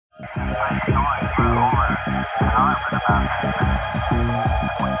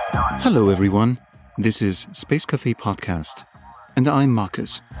Hello everyone, this is Space Café Podcast, and I'm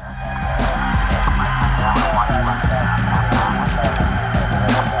Markus.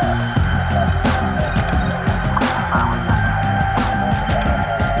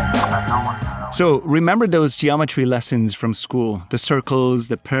 So, remember those geometry lessons from school? The circles,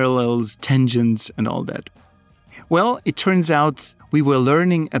 the parallels, tangents, and all that. Well, it turns out we were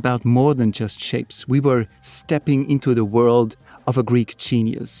learning about more than just shapes. We were stepping into the world of a Greek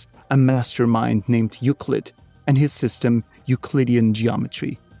genius, a mastermind named Euclid, and his system, Euclidean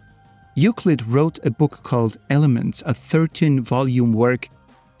geometry. Euclid wrote a book called Elements, a 13-volume work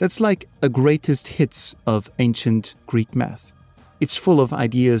that's like a greatest hits of ancient Greek math. It's full of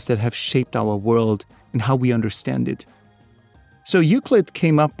ideas that have shaped our world and how we understand it. So Euclid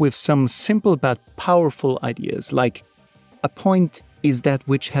came up with some simple but powerful ideas, like a point is that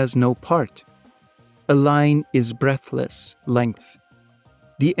which has no part. A line is breadthless, length.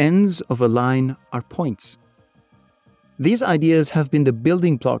 The ends of a line are points. These ideas have been the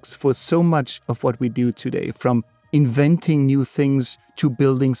building blocks for so much of what we do today, from inventing new things to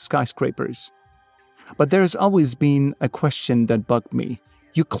building skyscrapers. But there has always been a question that bugged me.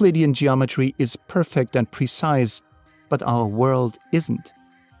 Euclidean geometry is perfect and precise, but our world isn't.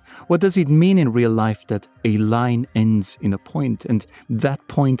 What does it mean in real life that a line ends in a point and that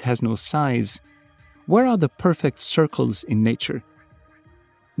point has no size? Where are the perfect circles in nature?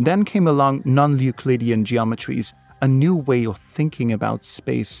 Then came along non-Euclidean geometries, a new way of thinking about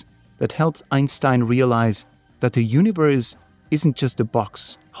space that helped Einstein realize that the universe isn't just a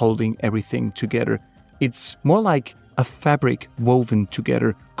box holding everything together. It's more like a fabric woven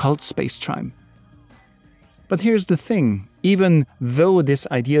together called space-time. But here's the thing. Even though this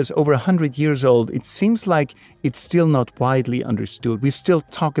idea is over 100 years old, it seems like it's still not widely understood. We still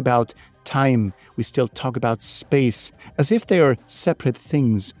talk about time. We still talk about space as if they are separate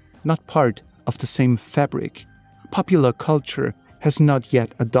things, not part of the same fabric. Popular culture has not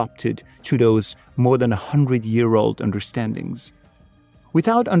yet adopted to those more than 100-year-old understandings.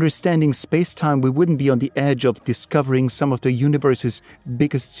 Without understanding space-time, we wouldn't be on the edge of discovering some of the universe's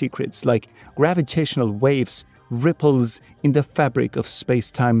biggest secrets, like gravitational waves, ripples in the fabric of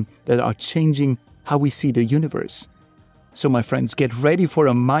space-time that are changing how we see the universe. So, my friends, get ready for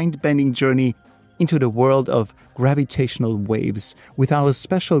a mind-bending journey into the world of gravitational waves with our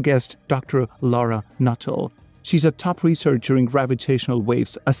special guest, Dr. Laura Nuttall. She's a top researcher in gravitational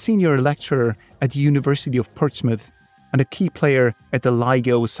waves, a senior lecturer at the University of Portsmouth, and a key player at the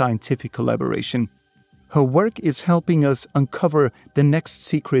LIGO Scientific Collaboration. Her work is helping us uncover the next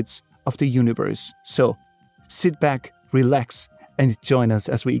secrets of the universe. So, sit back, relax, and join us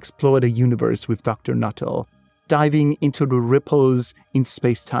as we explore the universe with Dr. Nuttall, diving into the ripples in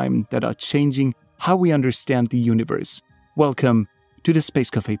space-time that are changing how we understand the universe. Welcome to the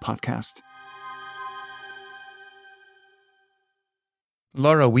Space Café Podcast.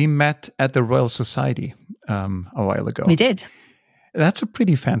 Laura, we met at the Royal Society a while ago. We did. That's a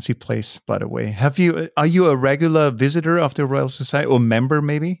pretty fancy place, by the way. Are you a regular visitor of the Royal Society, or member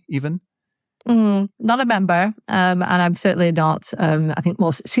maybe even? Not a member, and I'm certainly not, I think,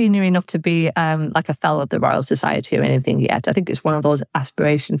 more senior enough to be like a fellow of the Royal Society or anything yet. I think it's one of those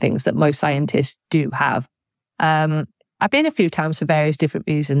aspiration things that most scientists do have. I've been a few times for various different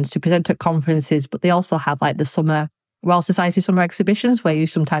reasons to present at conferences, but they also have like the Royal Society summer exhibitions where you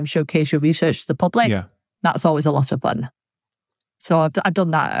sometimes showcase your research to the public. Yeah. That's always a lot of fun. So I've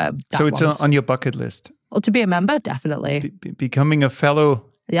done that. So it's on your bucket list? Well, to be a member, definitely. Becoming a fellow?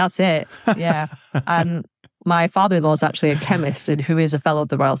 That's it, yeah. My father-in-law is actually a chemist and who is a fellow of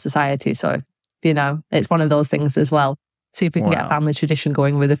the Royal Society. So, it's one of those things as well. See if we can get a family tradition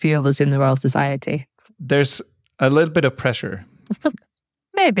going with a few of us in the Royal Society. There's a little bit of pressure.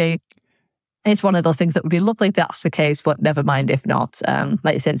 Maybe. It's one of those things that would be lovely if that's the case, but never mind if not.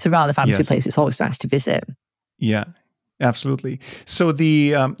 Like you said, it's a rather fancy place. It's always nice to visit. Yeah, absolutely. So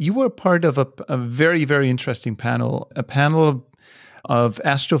you were part of a very, very interesting panel, a panel of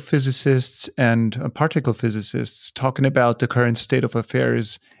astrophysicists and particle physicists talking about the current state of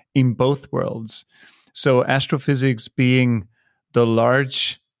affairs in both worlds. So astrophysics being the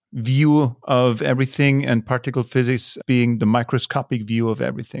large view of everything and particle physics being the microscopic view of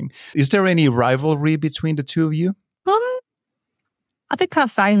everything. Is there any rivalry between the two of you? I think our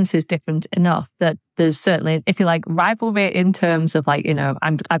science is different enough that there's certainly, if you like, rivalry in terms of like,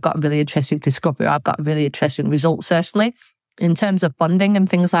 I've got a really interesting discovery, I've got a really interesting result, certainly. In terms of funding and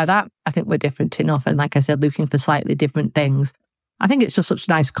things like that, I think we're different enough. And like I said, looking for slightly different things. I think it's just such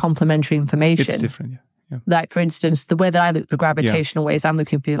nice complementary information. It's different, Like, for instance, the way that I look for gravitational waves, I'm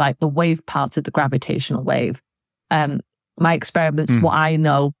looking for like the wave parts of the gravitational wave. My experiments, what I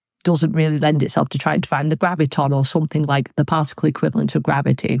know, doesn't really lend itself to trying to find the graviton or something like the particle equivalent of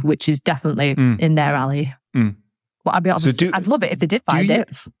gravity, which is definitely in their alley. But I'd be honest, I'd love it if they did find it.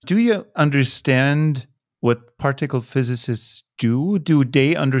 Do you understand what particle physicists do? Do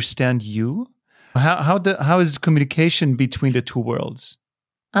they understand you? How is communication between the two worlds?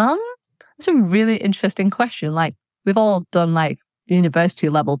 That's a really interesting question. Like, we've all done like university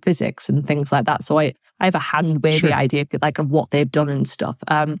level physics and things like that. So I have a hand wavy idea of what they've done and stuff.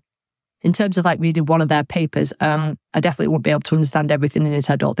 In terms of like reading one of their papers, I definitely won't be able to understand everything in it,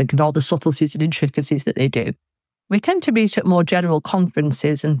 I don't think, and all the subtleties and intricacies that they do. We tend to meet at more general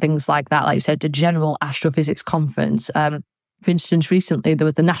conferences and things like that. Like you said, the General Astrophysics Conference. For instance, recently there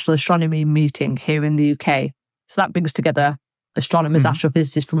was the National Astronomy meeting here in the UK. So that brings together astronomers,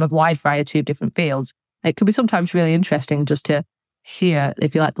 astrophysicists from a wide variety of different fields. It can be sometimes really interesting just to hear,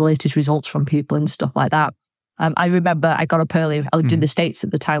 if you like, the latest results from people and stuff like that. I remember I got up early. I lived in the States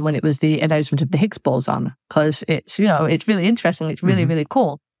at the time when it was the announcement of the Higgs boson, because it's, it's really interesting. It's really, really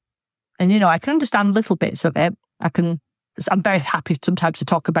cool. And, I can understand little bits of it. I'm very happy sometimes to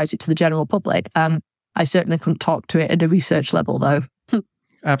talk about it to the general public. I certainly couldn't talk to it at a research level, though.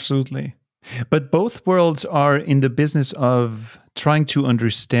 Absolutely. But both worlds are in the business of trying to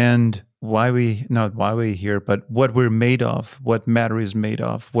understand not why we're here, but what we're made of, what matter is made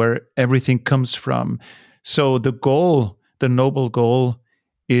of, where everything comes from. So the goal, the noble goal,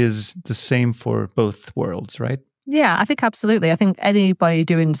 is the same for both worlds, right? Yeah, I think absolutely. I think anybody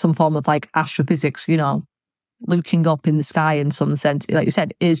doing some form of like astrophysics, looking up in the sky in some sense, like you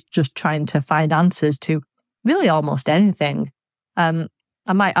said, is just trying to find answers to really almost anything.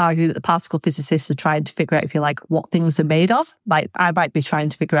 I might argue that the particle physicists are trying to figure out, if you like, what things are made of. Like, I might be trying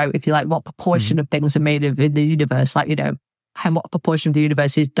to figure out, if you like, what proportion of things are made of in the universe. Like, and what proportion of the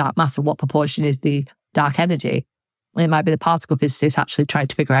universe is dark matter, what proportion is the dark energy. It might be the particle physicists actually trying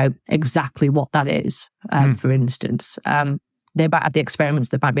to figure out exactly what that is, for instance. They might have the experiments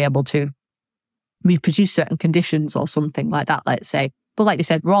that might be able to reproduce certain conditions or something like that, let's say. But like you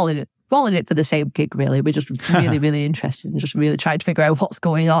said, we're all in it for the same gig, really. We're just really, really interested and just really trying to figure out what's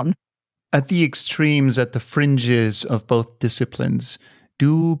going on. At the extremes, at the fringes of both disciplines,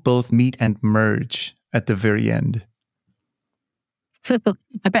 do both meet and merge at the very end? I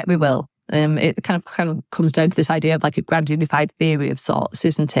bet we will. It kind of comes down to this idea of like a grand unified theory of sorts,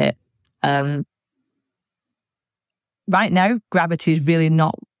 isn't it? Right now, gravity is really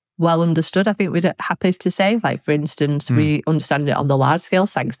not well understood, I think we're happy to say. Like, for instance, we understand it on the large scale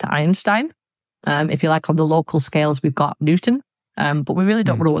thanks to Einstein. If you like, on the local scales, we've got Newton. But we really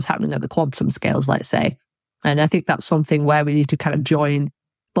don't know what's happening at the quantum scales, let's say. And I think that's something where we need to kind of join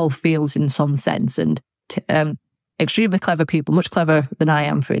both fields in some sense. And extremely clever people, much cleverer than I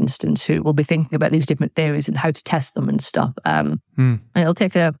am, for instance, who will be thinking about these different theories and how to test them and stuff. And it'll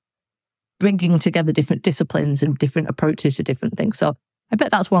take bringing together different disciplines and different approaches to different things. So I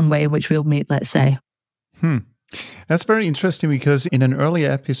bet that's one way in which we'll meet, let's say. That's very interesting, because in an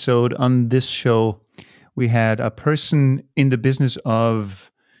earlier episode on this show, we had a person in the business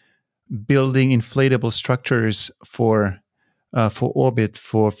of building inflatable structures for orbit,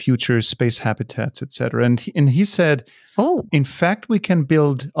 for future space habitats, etc. And he said, in fact, we can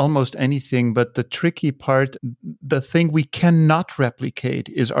build almost anything, but the tricky part, the thing we cannot replicate,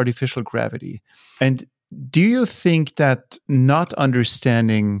 is artificial gravity. And do you think that not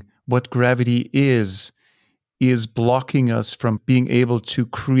understanding what gravity is blocking us from being able to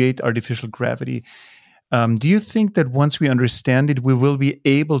create artificial gravity? Do you think that once we understand it, we will be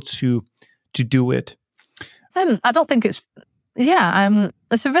able to do it? I don't think it's...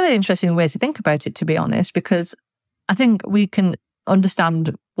 it's a really interesting way to think about it, to be honest, because I think we can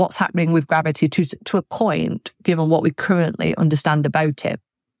understand what's happening with gravity to a point, given what we currently understand about it.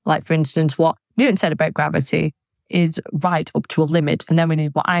 Like, for instance, what Newton said about gravity is right up to a limit. And then we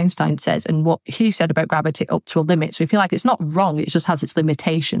need what Einstein says and what he said about gravity up to a limit. So we feel like it's not wrong, it just has its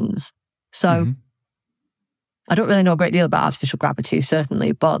limitations. So I don't really know a great deal about artificial gravity,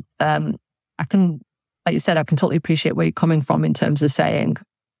 certainly, but I can, like you said, I can totally appreciate where you're coming from in terms of saying,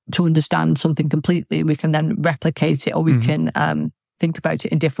 to understand something completely, we can then replicate it, or we can think about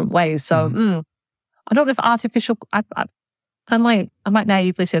it in different ways. So I don't know if artificial... I might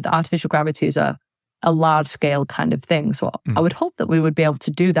naively say that artificial gravity is a large scale kind of thing. So I would hope that we would be able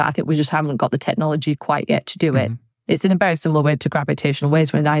to do that. I think we just haven't got the technology quite yet to do it. It's in a very similar way to gravitational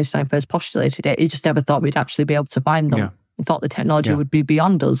waves. When Einstein first postulated it, he just never thought we'd actually be able to find them. He thought the technology would be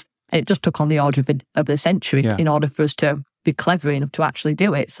beyond us. And it just took on the order of a century in order for us to be clever enough to actually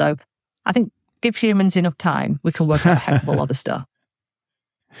do it. So I think give humans enough time, we can work out a heck of a lot of stuff.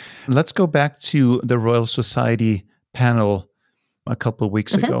 Let's go back to the Royal Society panel a couple of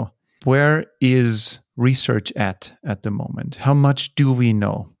weeks ago. Where is research at the moment? How much do we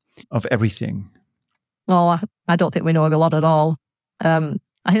know of everything? Well, I don't think we know a lot at all. I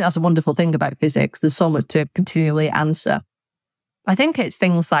think that's a wonderful thing about physics. There's so much to continually answer. I think it's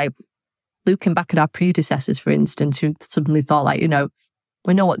things like looking back at our predecessors, for instance, who suddenly thought like,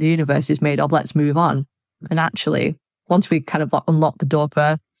 we know what the universe is made of, let's move on. And actually, once we kind of unlock the door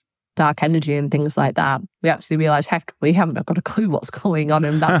for dark energy and things like that, we actually realize, heck, we haven't got a clue what's going on,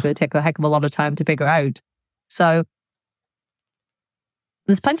 and that's going to take a heck of a lot of time to figure out. So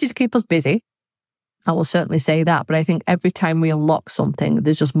there's plenty to keep us busy. I will certainly say that. But I think every time we unlock something,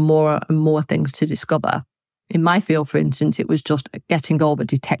 there's just more and more things to discover. In my field, for instance, it was just getting over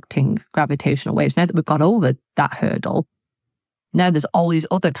detecting gravitational waves. Now that we've got over that hurdle, now there's all these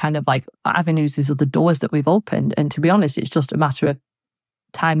other kind of like avenues, these other doors that we've opened. And to be honest, it's just a matter of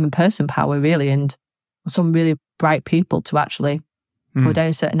time and person power, really, and some really bright people to actually go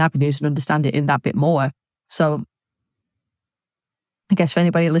down certain avenues and understand it in that bit more. So I guess for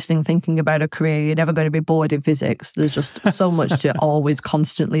anybody listening, thinking about a career, you're never going to be bored in physics. There's just so much to always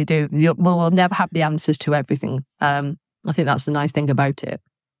constantly do. We'll never have the answers to everything. I think that's the nice thing about it.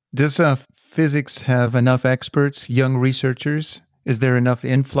 Does physics have enough experts, young researchers? Is there enough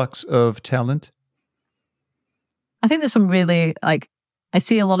influx of talent? I think there's some really, I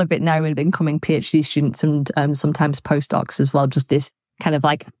see a lot of it now with incoming PhD students and sometimes postdocs as well, just this kind of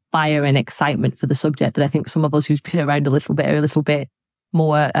like fire and excitement for the subject that I think some of us who's been around a little bit are a little bit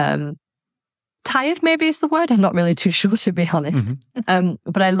more tired, maybe is the word. I'm not really too sure, to be honest.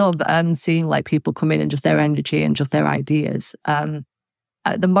 But I love seeing like people come in and just their energy and just their ideas.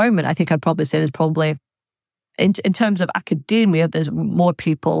 At the moment, I think I'd probably say there's probably, in terms of academia, there's more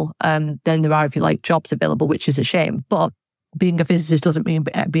people than there are, if you like, jobs available, which is a shame. But being a physicist doesn't mean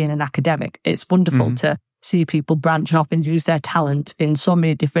being an academic. It's wonderful to see people branch off and use their talent in so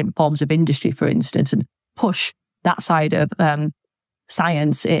many different forms of industry, for instance, and push that side of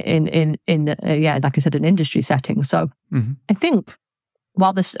science in like I said, an industry setting. So I think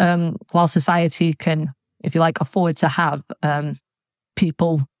while society can, if you like, afford to have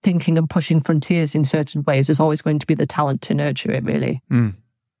people thinking and pushing frontiers in certain ways, there's always going to be the talent to nurture it, really.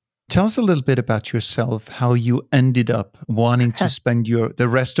 Tell us a little bit about yourself, how you ended up wanting to spend the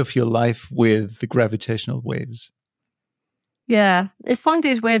rest of your life with the gravitational waves. Yeah, it's one of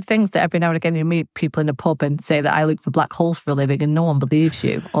these weird things that every now and again you meet people in a pub and say that I look for black holes for a living and no one believes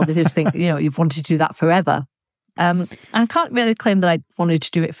you. Or they just think, you've wanted to do that forever. I can't really claim that I wanted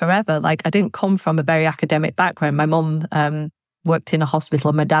to do it forever. Like, I didn't come from a very academic background. My mum worked in a hospital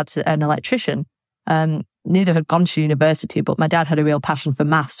and my dad's an electrician. Neither had gone to university, but my dad had a real passion for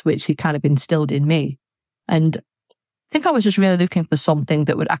maths, which he kind of instilled in me. And I think I was just really looking for something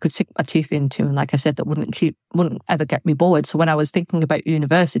that I could sink my teeth into, and like I said, that wouldn't ever get me bored. So when I was thinking about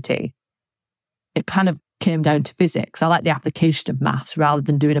university, it kind of came down to physics. I like the application of maths rather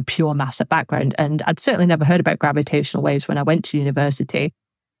than doing a pure maths background. And I'd certainly never heard about gravitational waves when I went to university.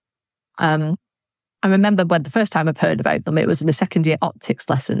 I remember when the first time I've heard about them, it was in a second year optics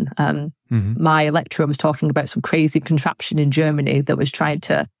lesson. My lecturer was talking about some crazy contraption in Germany that was trying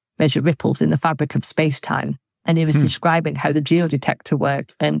to measure ripples in the fabric of space-time. And he was describing how the geodetector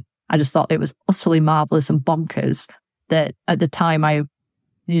worked. And I just thought it was utterly marvelous and bonkers that at the time I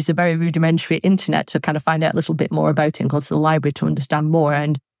used a very rudimentary internet to kind of find out a little bit more about it and go to the library to understand more.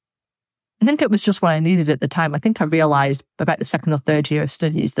 And I think it was just what I needed at the time. I think I realized about the second or third year of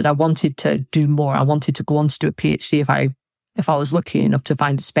studies that I wanted to do more. I wanted to go on to do a PhD if I was lucky enough to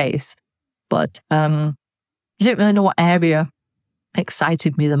find a space. But I didn't really know what area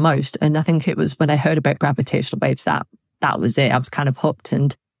excited me the most. And I think it was when I heard about gravitational waves that was it. I was kind of hooked.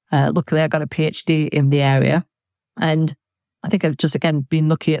 And luckily I got a PhD in the area. And I think I've just, again, been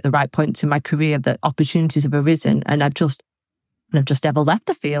lucky at the right points in my career that opportunities have arisen. And I've just never left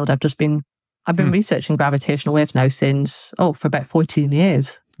the field. I've been researching gravitational waves now for about 14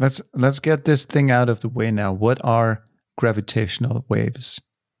 years. Let's get this thing out of the way now. What are gravitational waves?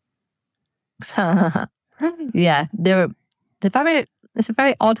 Yeah, it's a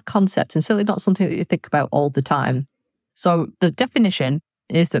very odd concept and certainly not something that you think about all the time. So the definition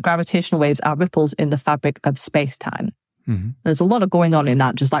is that gravitational waves are ripples in the fabric of space-time. There's a lot of going on in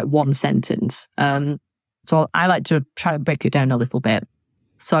that, just like one sentence. So I like to try to break it down a little bit.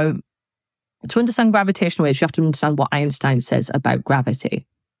 So to understand gravitational waves, you have to understand what Einstein says about gravity.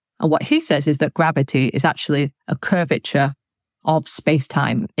 And what he says is that gravity is actually a curvature of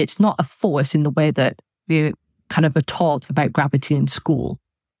space-time. It's not a force in the way that we kind of are taught about gravity in school.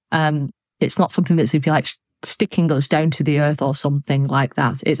 It's not something that's, if you like, sticking us down to the Earth or something like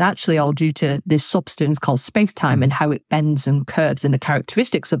that. It's actually all due to this substance called space-time and how it bends and curves, and the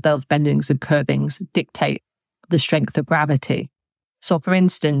characteristics of those bendings and curvings dictate the strength of gravity. So, for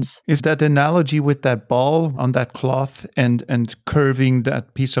instance... Is that analogy with that ball on that cloth and curving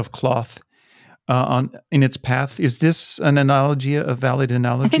that piece of cloth in its path, is this an analogy, a valid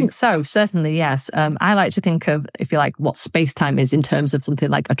analogy? I think so, certainly, yes. I like to think of, if you like, what space-time is in terms of something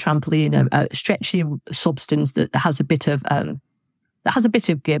like a trampoline, a stretchy substance that has a bit of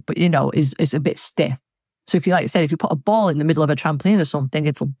give, but, is a bit stiff. So if you like said, if you put a ball in the middle of a trampoline or something,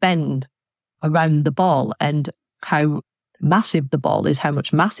 it'll bend around the ball, and how massive the ball is, how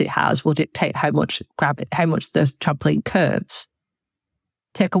much mass it has, will dictate how much the trampoline curves.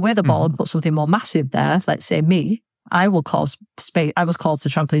 Take away the ball and put something more massive there, let's say me, I will cause the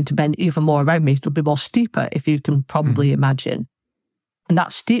trampoline to bend even more around me. It'll be more steeper, if you can probably imagine. And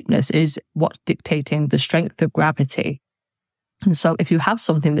that steepness is what's dictating the strength of gravity. And so if you have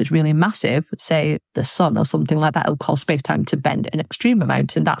something that's really massive, say the sun or something like that, it'll cause space-time to bend an extreme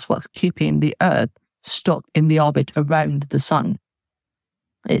amount, and that's what's keeping the Earth stuck in the orbit around the sun.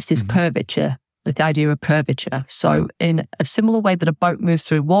 It's this curvature, the idea of curvature. So in a similar way that a boat moves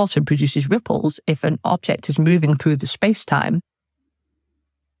through water and produces ripples, if an object is moving through the space-time,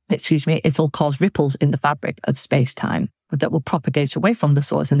 it'll cause ripples in the fabric of space-time that will propagate away from the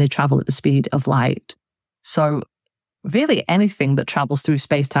source, and they travel at the speed of light. So really anything that travels through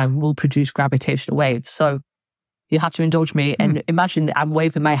space-time will produce gravitational waves. So you have to indulge me and imagine that I'm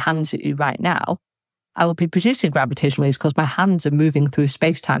waving my hands at you right now. I will be producing gravitational waves because my hands are moving through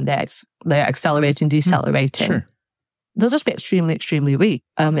space-time. They're accelerating, decelerating. Sure. They'll just be extremely, extremely weak.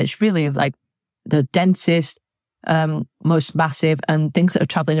 It's really like the densest, most massive, and things that are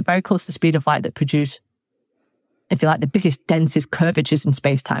traveling at very close to the speed of light that produce, if you like, the biggest, densest curvatures in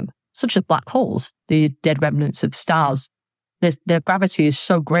space-time, such as black holes, the dead remnants of stars. Their gravity is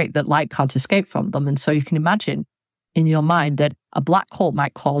so great that light can't escape from them. And so you can imagine in your mind that a black hole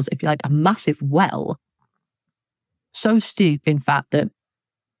might cause, if you like, a massive well, so steep, in fact, that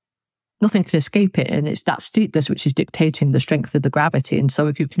nothing can escape it. And it's that steepness which is dictating the strength of the gravity. And so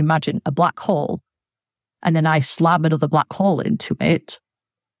if you can imagine a black hole, and then I slam another black hole into it,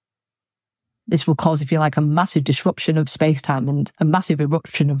 this will cause, if you like, a massive disruption of space-time and a massive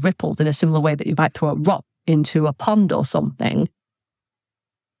eruption of ripples, in a similar way that you might throw a rock into a pond or something.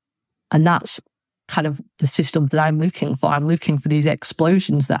 And that's kind of the system that I'm looking for. I'm looking for these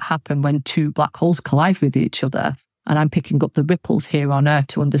explosions that happen when two black holes collide with each other. And I'm picking up the ripples here on Earth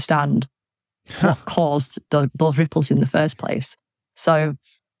to understand what caused those ripples in the first place. So,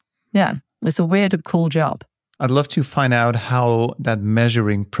 yeah, it's a weird and cool job. I'd love to find out how that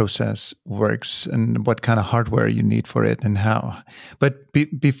measuring process works and what kind of hardware you need for it and how. But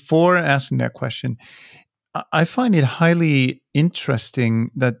before asking that question, I find it highly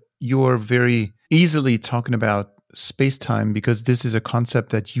interesting that you're very easily talking about space-time, because this is a concept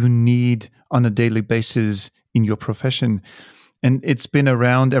that you need on a daily basis in your profession. And it's been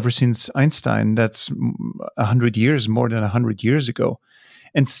around ever since Einstein. That's 100 years, more than 100 years ago.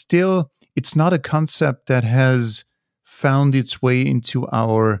 And still, it's not a concept that has found its way into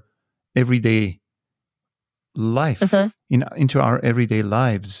our everyday life, into our everyday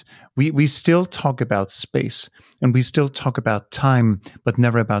lives. We still talk about space, and we still talk about time, but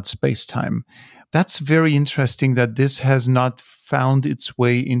never about space-time. That's very interesting that this has not found its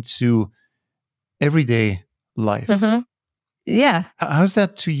way into everyday life. Yeah. How's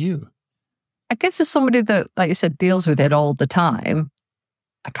that to you? I guess as somebody that, like you said, deals with it all the time,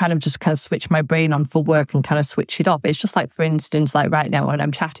 I kind of switch my brain on for work and kind of switch it off. It's just like, for instance, like right now when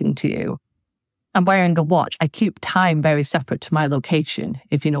I'm chatting to you, I'm wearing a watch. I keep time very separate to my location,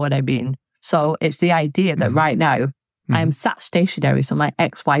 if you know what I mean. So it's the idea that right now I am sat stationary, so my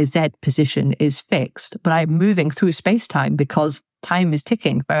XYZ position is fixed, but I'm moving through space-time because time is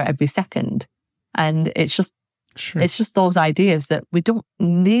ticking for every second. And it's just it's just those ideas that we don't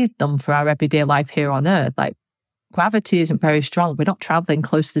need them for our everyday life here on Earth. Like, gravity isn't very strong. We're not traveling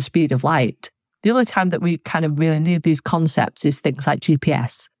close to the speed of light. The only time that we kind of really need these concepts is things like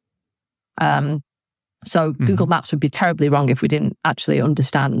GPS. So Google Maps would be terribly wrong if we didn't actually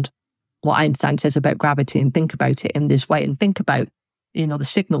understand what Einstein says about gravity and think about it in this way and think about, the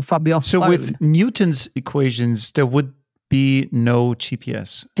signal from your phone. So with Newton's equations, there would be no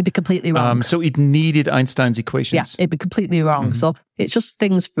GPS. It'd be completely wrong. So it needed Einstein's equations. Yeah, it'd be completely wrong. So it's just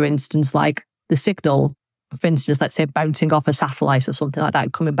things, for instance, like the signal, for instance, let's say bouncing off a satellite or something like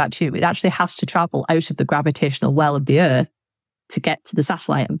that, coming back to you. It actually has to travel out of the gravitational well of the Earth to get to the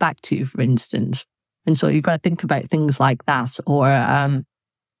satellite and back to you, for instance. And so you've got to think about things like that. Or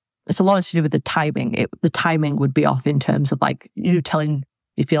it's a lot to do with the timing. The timing would be off in terms of like you telling,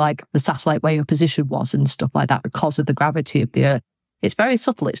 if you like, the satellite where your position was and stuff like that because of the gravity of the Earth. It's very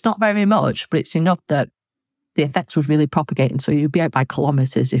subtle. It's not very much, but it's enough that the effects would really propagate. And so you'd be out by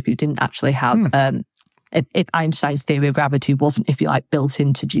kilometers if you didn't actually have, if Einstein's theory of gravity wasn't, if you like, built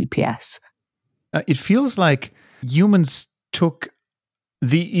into GPS. It feels like humans took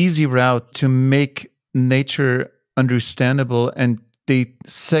the easy route to make nature understandable, and they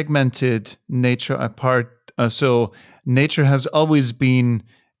segmented nature apart. So nature has always been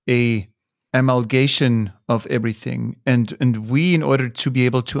a amalgamation of everything. And we, in order to be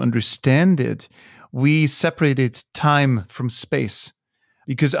able to understand it, we separated time from space,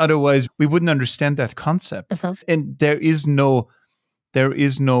 because otherwise we wouldn't understand that concept. And there is no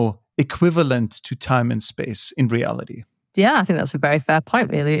equivalent to time and space in reality. Yeah, I think that's a very fair point,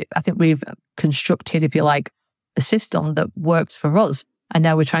 really. I think we've constructed, if you like, a system that works for us. And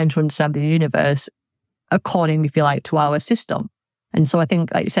now we're trying to understand the universe according, if you like, to our system. And so I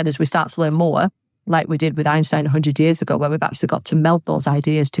think, like you said, as we start to learn more, like we did with Einstein 100 years ago, where we've actually got to meld those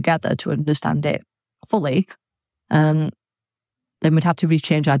ideas together to understand it fully, then we'd have to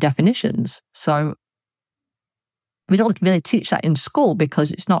rechange our definitions. So we don't really teach that in school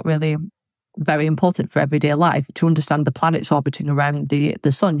because it's not really very important for everyday life to understand the planets orbiting around the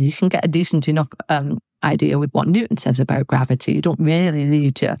sun. You can get a decent enough idea with what Newton says about gravity. You don't really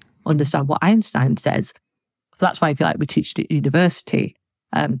need to understand what Einstein says. So that's why I feel like we teach it at university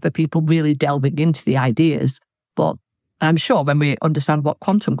for people really delving into the ideas. But I'm sure when we understand what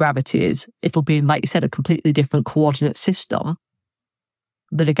quantum gravity is, it'll be, like you said, a completely different coordinate system.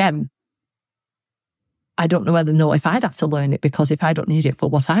 That again, I don't know if I'd have to learn it, because if I don't need it for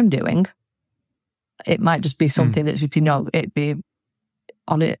what I'm doing, it might just be something that, if you know, it'd be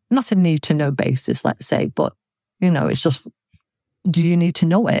on it, not a need to know basis, let's say, but, you know, it's just, do you need to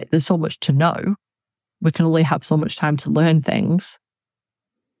know it? There's so much to know. We can only have so much time to learn things.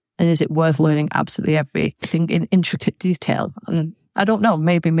 And is it worth learning absolutely everything in intricate detail? And I don't know,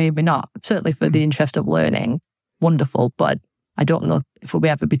 maybe not. Certainly for the interest of learning, wonderful, but I don't know if we'll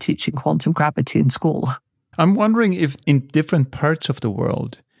ever be teaching quantum gravity in school. I'm wondering if in different parts of the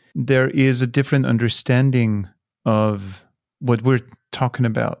world, there is a different understanding of what we're talking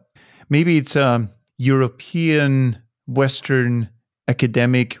about. Maybe it's a European, Western,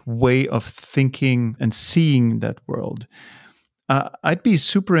 academic way of thinking and seeing that world. I'd be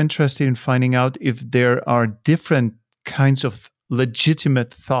super interested in finding out if there are different kinds of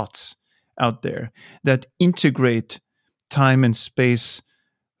legitimate thoughts out there that integrate time and space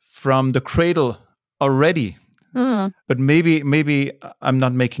from the cradle already. But maybe I'm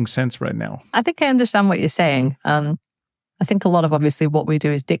not making sense right now. I think I understand what you're saying. I think a lot of obviously what we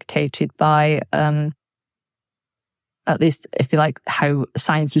do is dictated by, at least if you like, how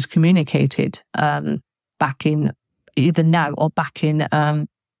science was communicated back in either now or back a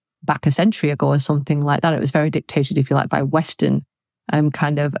century ago or something like that. It was very dictated, if you like, by Western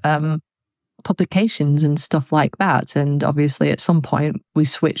kind of publications and stuff like that. And obviously at some point we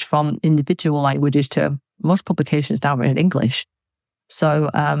switched from individual languages to most publications now are in English. So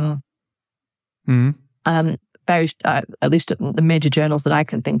at least the major journals that I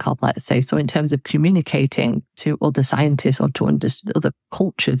can think of, let's say, so in terms of communicating to other scientists or to understand other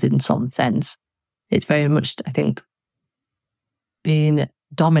cultures in some sense, it's very much, I think, being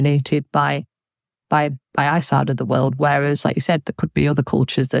dominated by our side of the world. Whereas, like you said, there could be other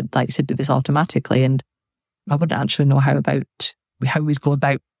cultures that, like you said, do this automatically. And I wouldn't actually know how we'd go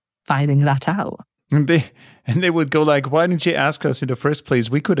about finding that out. And they would go like, why didn't you ask us in the first place?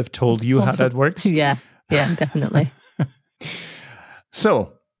 We could have told you how that works. Yeah, definitely.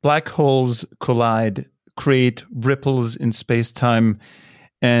 So black holes collide, create ripples in space-time,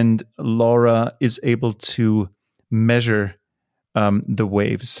 and Laura is able to measure the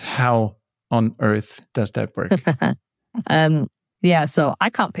waves. How on earth does that work? So I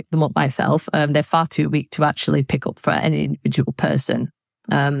can't pick them up myself. They're far too weak to actually pick up for any individual person.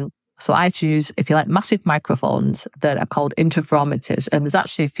 So I choose, if you like, massive microphones that are called interferometers, and there's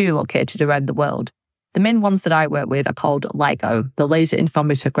actually a few located around the world. The main ones that I work with are called LIGO, the Laser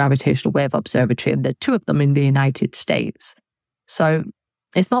Interferometer Gravitational Wave Observatory, and there are two of them in the United States. So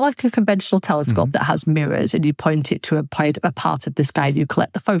it's not like a conventional telescope that has mirrors and you point it to a part of the sky and you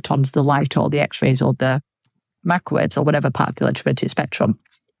collect the photons, the light or the X-rays or the microwaves or whatever part of the electromagnetic spectrum.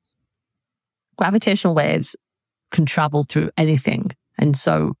 Gravitational waves can travel through anything. And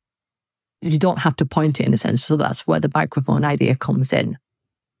so you don't have to point it in a sense. So that's where the microphone idea comes in.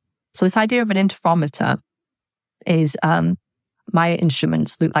 So this idea of an interferometer is my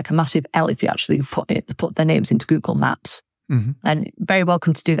instruments look like a massive L if you actually put their names into Google Maps. And very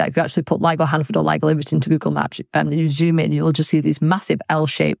welcome to do that. If you actually put LIGO Hanford or LIGO Limited into Google Maps and you zoom in, you'll just see these massive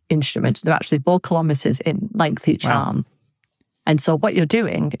L-shaped instruments. They're actually 4 kilometers in length each arm. And so what you're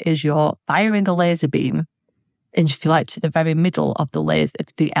doing is you're firing a laser beam, if you like, to the very middle of the laser,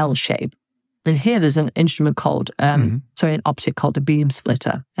 the L shape. And here there's an instrument called, an optic called a beam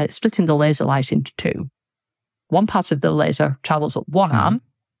splitter. And it's splitting the laser light into 2. One part of the laser travels up one arm,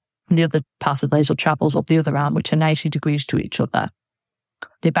 and the other part of the laser travels up the other arm, which are 90 degrees to each other.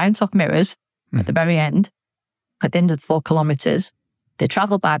 They bounce off mirrors at the very end, at the end of the 4 kilometers. They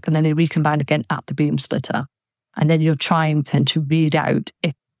travel back and then they recombine again at the beam splitter. And then you're trying then to read out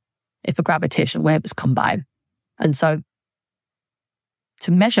if a gravitational wave has come by. And so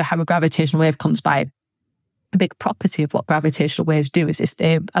to measure how a gravitational wave comes by, a big property of what gravitational waves do is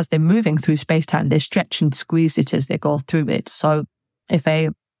as they're moving through space-time, they stretch and squeeze it as they go through it. So if a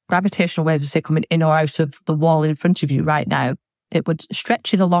gravitational wave is, say, coming in or out of the wall in front of you right now, it would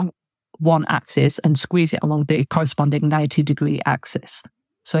stretch it along one axis and squeeze it along the corresponding 90-degree axis.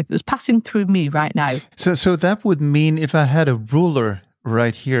 So if it was passing through me right now. So that would mean if I had a ruler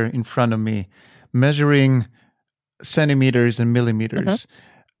right here in front of me, measuring centimeters and millimeters,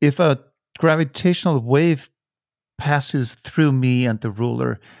 if a gravitational wave passes through me and the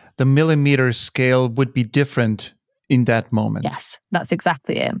ruler, the millimeter scale would be different in that moment. Yes, that's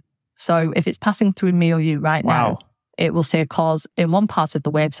exactly it. So if it's passing through me or you right now, it will say cause, in one part of the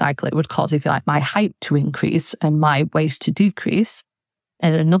wave cycle, it would cause, if you like, my height to increase and my waist to decrease.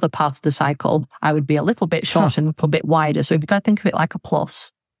 And in another part of the cycle, I would be a little bit shorter and a little bit wider. So you've got to think of it like a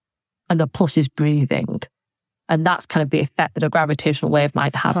plus, and the plus is breathing. And that's kind of the effect that a gravitational wave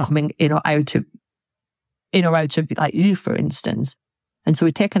might have coming in or out of like you, for instance. And so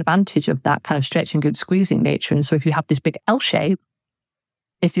we've taken advantage of that kind of stretching and squeezing nature. And so if you have this big L shape,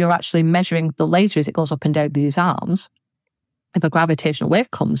 if you're actually measuring the laser as it goes up and down these arms, if a gravitational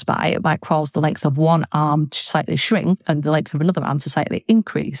wave comes by, it might cause the length of one arm to slightly shrink and the length of another arm to slightly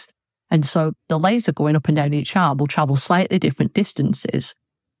increase. And so the laser going up and down each arm will travel slightly different distances.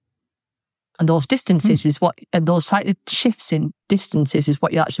 And those distances is and those slightly shifts in distances is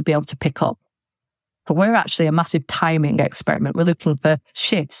what you'll actually be able to pick up. But we're actually a massive timing experiment. We're looking for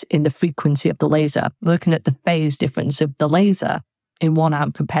shifts in the frequency of the laser. We're looking at the phase difference of the laser in one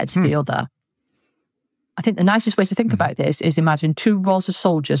arm compared to the other. I think the nicest way to think about this is imagine 2 rows of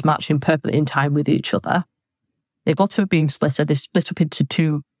soldiers marching perfectly in time with each other. They go to a beam splitter. They split up into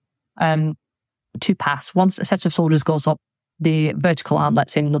two paths. Once a set of soldiers goes up the vertical arm,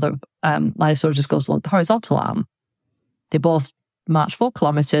 let's say another line of soldiers goes along the horizontal arm. They both march 4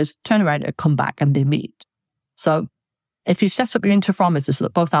 kilometers, turn around and come back and they meet. So if you set up your interferometers so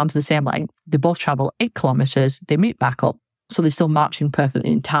that both arms are the same length, they both travel 8 kilometers, they meet back up, so they're still marching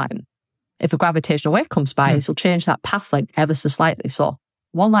perfectly in time. If a gravitational wave comes by, it will change that path length ever so slightly. So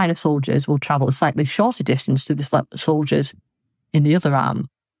one line of soldiers will travel a slightly shorter distance to the soldiers in the other arm.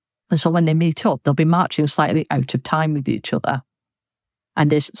 And so when they meet up, they'll be marching slightly out of time with each other. And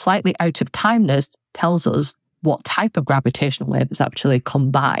this slightly out of timeness tells us what type of gravitational wave has actually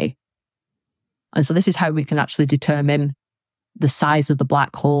come by. And so this is how we can actually determine the size of the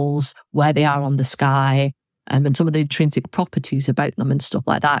black holes, where they are on the sky, and some of the intrinsic properties about them and stuff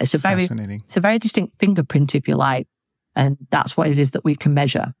like that. It's a very distinct fingerprint, if you like. And that's what it is that we can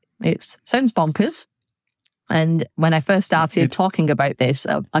measure. It sounds bonkers. And when I first started talking about this,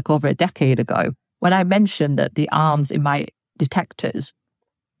 like over a decade ago, when I mentioned that the arms in my detectors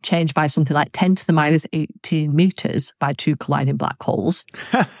change by something like 10 to the minus 18 meters by 2 colliding black holes,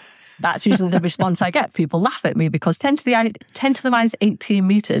 that's usually the response I get. People laugh at me because 10 to the minus 18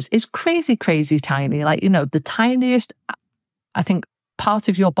 meters is crazy, crazy tiny. Like, the tiniest, I think, part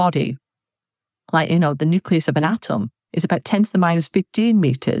of your body, like, the nucleus of an atom, is about 10 to the minus 15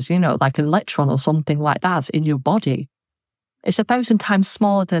 meters, like an electron or something like that in your body. It's 1,000 times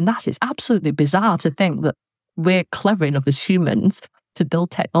smaller than that. It's absolutely bizarre to think that we're clever enough as humans to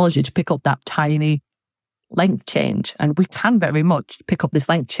build technology to pick up that tiny length change. And we can very much pick up this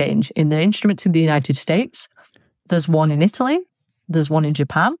length change in the instruments in the United States. There's one in Italy. There's one in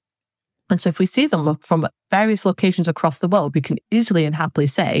Japan. And so if we see them from various locations across the world, we can easily and happily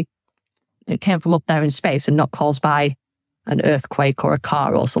say it came from up there in space and not caused by an earthquake or a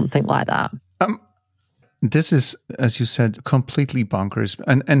car or something like that. This is, as you said, completely bonkers.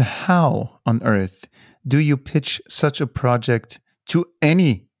 And how on earth do you pitch such a project to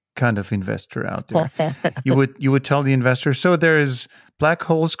any kind of investor out there? You would tell the investor, so there is black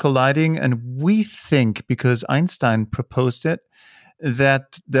holes colliding, and we think, because Einstein proposed it,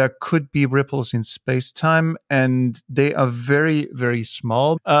 that there could be ripples in space-time, and they are very, very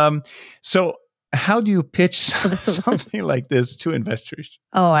small. So How do you pitch something like this to investors?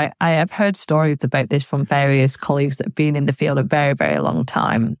 Oh, I have heard stories about this from various colleagues that have been in the field a very, very long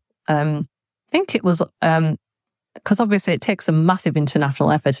time. I think it was because obviously it takes a massive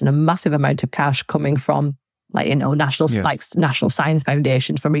international effort and a massive amount of cash coming from national science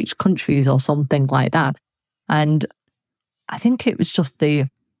foundations from each country or something like that. And I think it was just the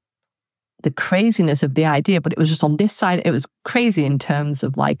craziness of the idea, but it was just on this side, it was crazy in terms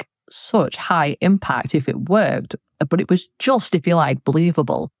of such high impact if it worked, but it was just, if you like,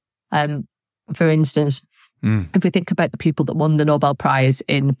 believable. For instance, if we think about the people that won the Nobel Prize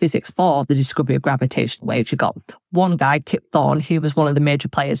in physics for the discovery of gravitational waves, you got one guy, Kip Thorne. He was one of the major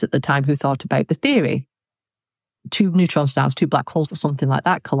players at the time who thought about the theory. 2 neutron stars, 2 black holes or something like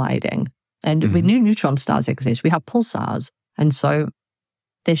that colliding. And we knew neutron stars exist. We have pulsars. And so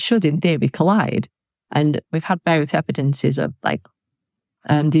they should, in theory, collide. And we've had various evidences of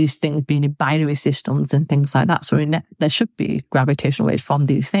these things being in binary systems and things like that. So there should be gravitational waves from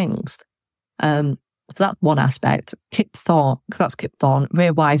these things. So that's one aspect. Kip Thorne. Ray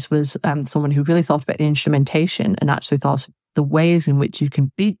Weiss was someone who really thought about the instrumentation and actually thought the ways in which you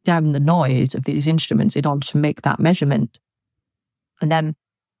can beat down the noise of these instruments in order to make that measurement. And then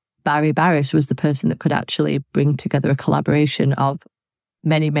Barry Barish was the person that could actually bring together a collaboration of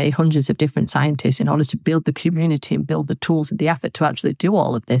many, many hundreds of different scientists in order to build the community and build the tools and the effort to actually do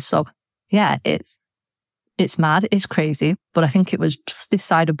all of this. So yeah, it's mad, it's crazy, but I think it was just this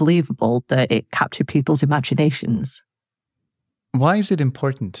side of believable that it captured people's imaginations. Why is it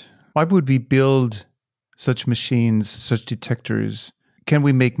important? Why would we build such machines, such detectors? Can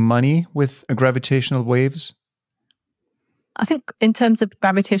we make money with gravitational waves? I think in terms of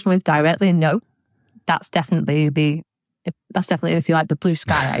gravitational waves directly, no. That's definitely if you like the blue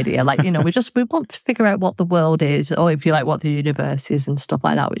sky idea. We want to figure out what the world is, or if you like what the universe is and stuff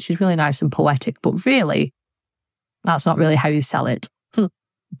like that, which is really nice and poetic. But really, that's not really how you sell it.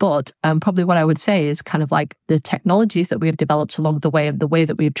 But probably what I would say is kind of like the technologies that we have developed along the way, and the way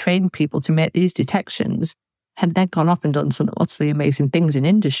that we have trained people to make these detections, have then gone off and done some utterly amazing things in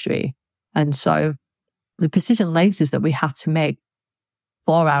industry. And so the precision lasers that we have to make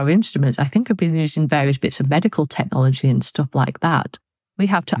for our instruments, I think, have been used in various bits of medical technology and stuff like that. We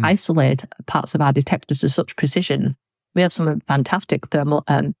have to isolate parts of our detectors to such precision. We have some fantastic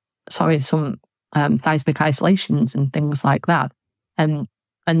seismic isolations and things like that. And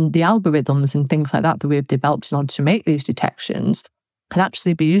the algorithms and things like that we've developed in order to make these detections can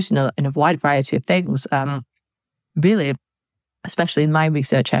actually be used in a wide variety of things. Really, especially in my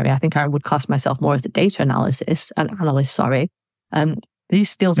research area, I think I would class myself more as a data analyst. These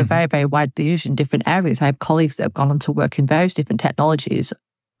skills are very, very widely used in different areas. I have colleagues that have gone on to work in various different technologies.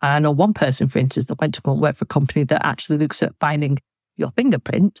 And I know one person, for instance, that went to go and work for a company that actually looks at finding your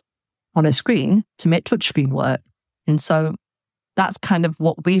fingerprint on a screen to make touchscreen work. And so that's kind of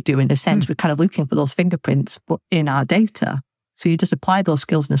what we do in a sense. We're kind of looking for those fingerprints in our data. So you just apply those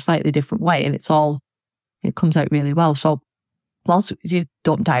skills in a slightly different way, and it comes out really well. So whilst you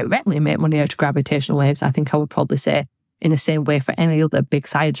don't directly make money out of gravitational waves, I think I would probably say, in the same way for any other big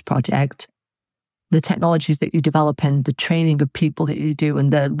science project, the technologies that you develop and the training of people that you do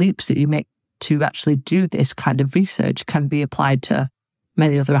and the leaps that you make to actually do this kind of research can be applied to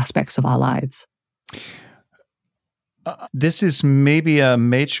many other aspects of our lives. This is maybe a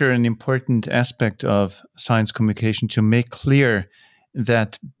major and important aspect of science communication, to make clear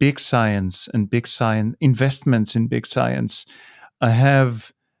that big science and investments in big science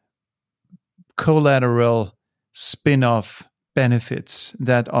have collateral spin-off benefits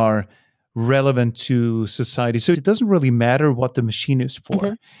that are relevant to society. So it doesn't really matter what the machine is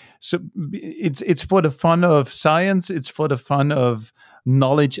for. So it's for the fun of science, it's for the fun of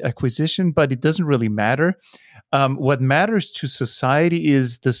knowledge acquisition, but it doesn't really matter. What matters to society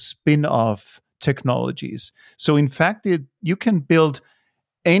is the spin-off technologies. So in fact, you can build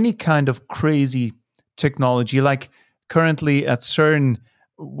any kind of crazy technology, like currently at CERN,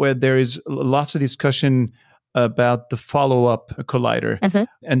 where there is lots of discussion about the follow-up collider.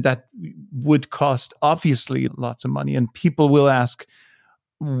 And that would cost, obviously, lots of money. And people will ask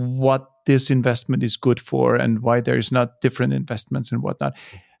what this investment is good for and why there's not different investments and whatnot.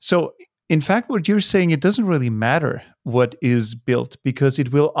 So, in fact, what you're saying, it doesn't really matter what is built, because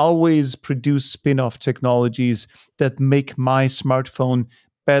it will always produce spin-off technologies that make my smartphone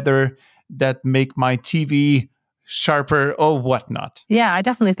better, that make my TV sharper, or whatnot. Yeah, I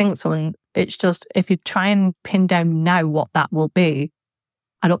definitely think so. And it's just, if you try and pin down now what that will be,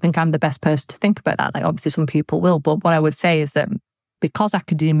 I don't think I'm the best person to think about that. Obviously some people will, but what I would say is that because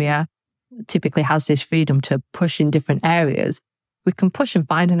academia typically has this freedom to push in different areas, we can push and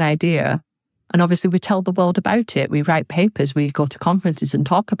find an idea And obviously we tell the world about it. We write papers, we go to conferences and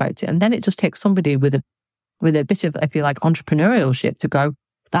talk about it. And then it just takes somebody with a bit of, if you like, entrepreneurship to go,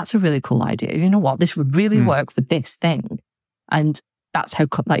 that's a really cool idea. You know what? This would really work for this thing. And that's how,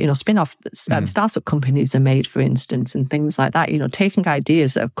 spin-off startup companies are made, for instance, and things like that. Taking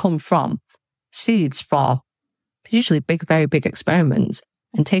ideas that have come from seeds for usually very big experiments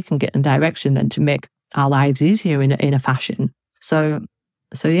and taking it in direction then to make our lives easier in a fashion. So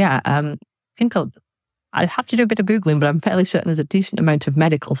yeah, I think I'd have to do a bit of Googling, but I'm fairly certain there's a decent amount of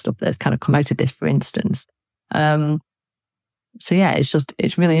medical stuff that's kind of come out of this, for instance. So yeah,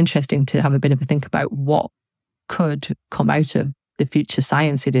 it's really interesting to have a bit of a think about what could come out of the future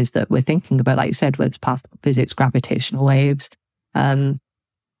science it is that we're thinking about, like you said, whether it's particle physics, gravitational waves, some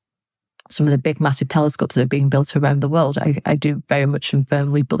of the big massive telescopes that are being built around the world. I do very much and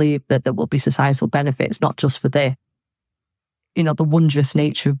firmly believe that there will be societal benefits, not just for the wondrous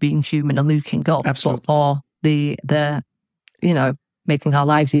nature of being human and looking up, Absolutely. but for the making our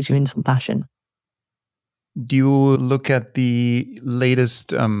lives easier in some fashion. Do you look at the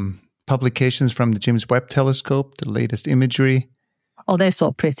latest publications from the James Webb Telescope, the latest imagery? Oh, they're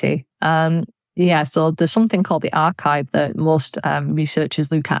so pretty. Yeah, so there's something called the archive that most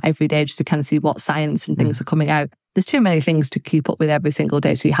researchers look at every day just to kind of see what science and things are coming out. There's too many things to keep up with every single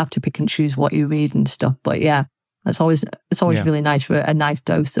day, so you have to pick and choose what you read and stuff. But yeah, it's always really nice for a nice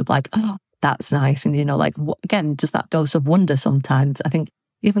dose of like, oh, that's nice. And, again, just that dose of wonder sometimes. I think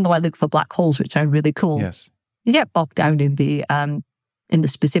even though I look for black holes, which sound really cool, yes, you get bogged down in the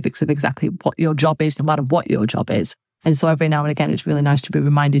specifics of exactly what your job is, no matter what your job is. And so every now and again, it's really nice to be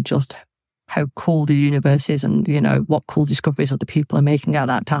reminded just how cool the universe is and, what cool discoveries other people are making at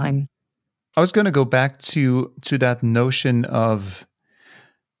that time. I was going to go back to that notion of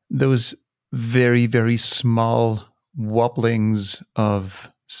those very, very small wobblings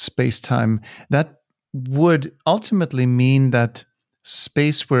of space-time. That would ultimately mean that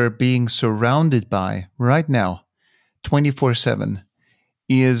space we're being surrounded by right now, 24/7,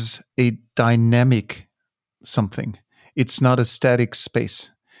 is a dynamic something. It's not a static space.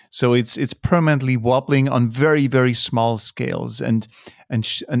 So it's permanently wobbling on very, very small scales and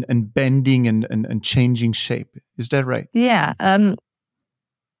bending and changing shape. Is that right? Yeah. I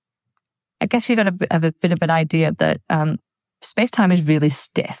guess you've got to have a bit of an idea that space-time is really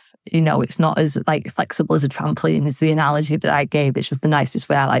stiff. It's not as flexible as a trampoline is the analogy that I gave. It's just the nicest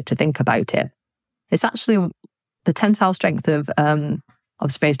way I like to think about it. It's actually the tensile strength of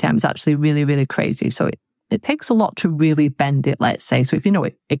space-time is actually really, really crazy. So it takes a lot to really bend it, let's say. So if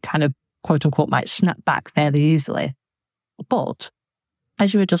it kind of, quote unquote, might snap back fairly easily. But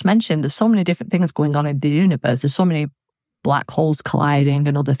as you had just mentioned, there's so many different things going on in the universe. There's so many black holes colliding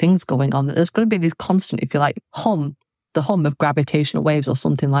and other things going on that there's going to be this constant, if you like, the hum of gravitational waves or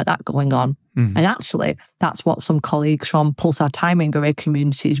something like that going on. Mm-hmm. And actually, that's what some colleagues from pulsar timing array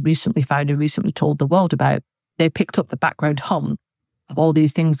communities recently found and recently told the world about. They picked up the background hum of all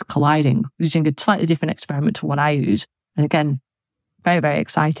these things colliding using a slightly different experiment to what I use. And again, very, very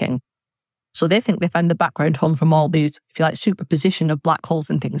exciting. So they think they found the background hum from all these, if you like, superposition of black holes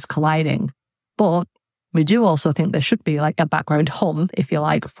and things colliding. But we do also think there should be like a background hum, if you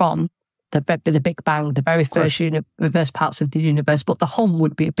like, from the Big Bang, the very first parts of the universe. But the hum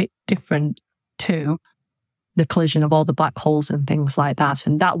would be a bit different to the collision of all the black holes and things like that.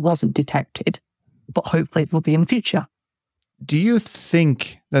 And that wasn't detected, but hopefully it will be in the future. Do you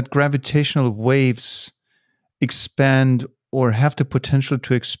think that gravitational waves expand or have the potential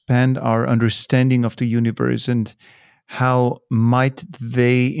to expand our understanding of the universe, and how might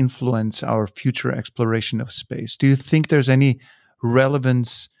they influence our future exploration of space? Do you think there's any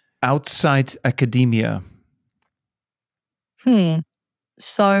relevance outside academia?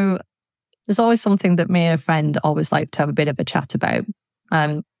 So there's always something that me and a friend always like to have a bit of a chat about.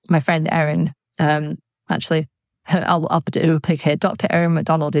 My friend Erin, actually, I'll put it in a pick here. Dr. Erin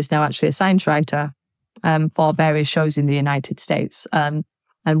McDonald is now actually a science writer for various shows in the United States. And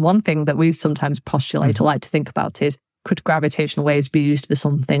one thing that we sometimes postulate or like to think about is, could gravitational waves be used for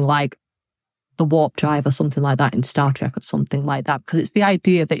something like the warp drive or something like that in Star Trek or something like that? Because it's the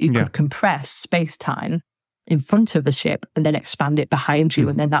idea that you could compress space-time in front of the ship and then expand it behind you,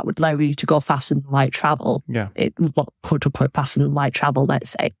 and then that would allow you to go faster than light travel. Quote unquote faster than light travel,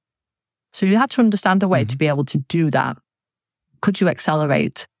 let's say. So you have to understand a way to be able to do that. Could you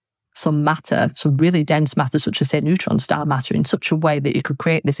accelerate some matter, some really dense matter, such as, say, neutron star matter, in such a way that you could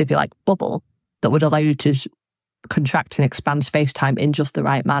create this, if you like, bubble that would allow you to contract and expand space-time in just the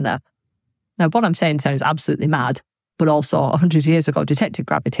right manner? Now, what I'm saying sounds absolutely mad, but also 100 years ago, detected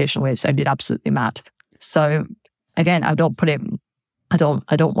gravitational waves sounded absolutely mad. So again, I don't put it I don't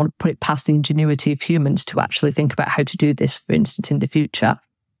want to put it past the ingenuity of humans to actually think about how to do this, for instance, in the future.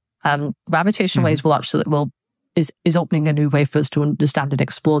 Gravitational waves is opening a new way for us to understand and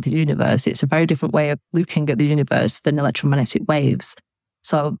explore the universe. It's a very different way of looking at the universe than electromagnetic waves.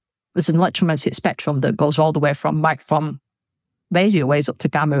 So there's an electromagnetic spectrum that goes all the way from radio waves up to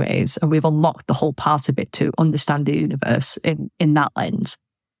gamma rays, and we've unlocked the whole part of it to understand the universe in that lens.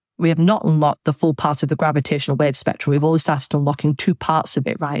 We have not unlocked the full part of the gravitational wave spectrum. We've only started unlocking 2 parts of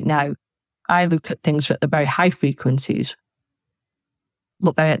it right now. I look at things at the very high frequencies.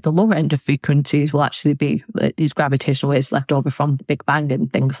 Look, at the lower end of frequencies will actually be these gravitational waves left over from the Big Bang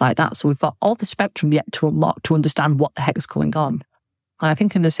and things like that. So we've got all the spectrum yet to unlock to understand what the heck is going on. And I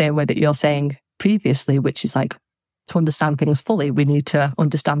think in the same way that you're saying previously, which is like, to understand things fully, we need to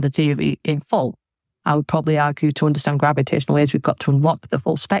understand the theory in full. I would probably argue to understand gravitational waves, we've got to unlock the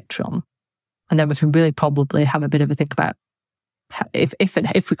full spectrum. And then we can really probably have a bit of a think about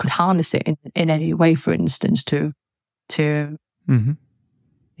if we could harness it in any way, for instance, to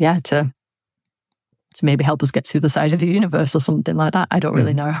maybe help us get to the side of the universe or something like that. I don't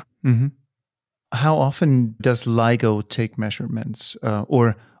really know. Mm-hmm. How often does LIGO take measurements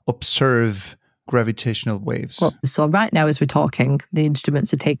or observe gravitational waves? Well, so right now, as we're talking, the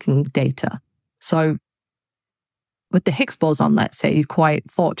instruments are taking data. So with the Higgs boson, let's say, you're quite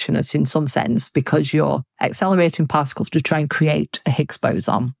fortunate in some sense because you're accelerating particles to try and create a Higgs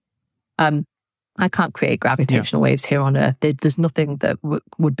boson. I can't create gravitational waves here on Earth. There's nothing that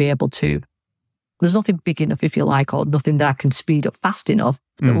would be able to, there's nothing big enough, if you like, or nothing that I can speed up fast enough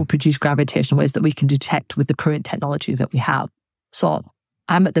that will produce gravitational waves that we can detect with the current technology that we have. So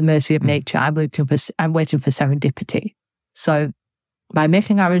I'm at the mercy of nature. I'm waiting for serendipity. So by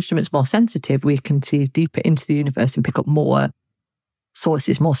making our instruments more sensitive, we can see deeper into the universe and pick up more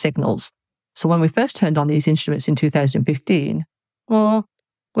sources, more signals. So when we first turned on these instruments in 2015, well,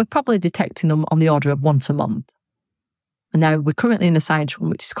 we're probably detecting them on the order of once a month. And now we're currently in a science run,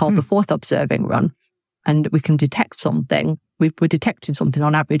 which is called the 4th observing run, and we can detect something. We're detecting something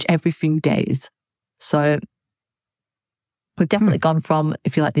on average every few days. So we've definitely gone from,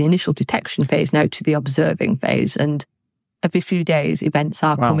 if you like, the initial detection phase now to the observing phase. And every few days, events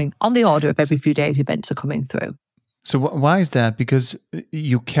are coming, on the order of every few days, events are coming through. So why is that? Because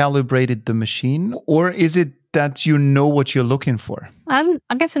you calibrated the machine? Or is it that you know what you're looking for? I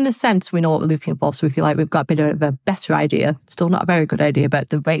guess in a sense, we know what we're looking for. So if you like, we've got a bit of a better idea, still not a very good idea about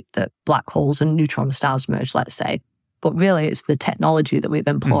the rate that black holes and neutron stars merge, let's say. But really, it's the technology that we've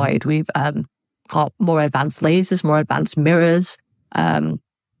employed. We've got more advanced lasers, more advanced mirrors. I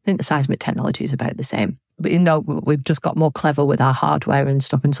think the seismic technology is about the same. But, we've just got more clever with our hardware and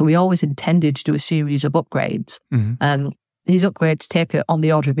stuff. And so we always intended to do a series of upgrades. These upgrades take it on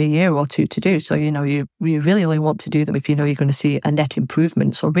the order of a year or 2 to do. So, you really only want to do them if you know you're going to see a net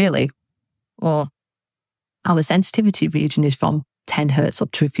improvement. So really, our sensitivity region is from 10 hertz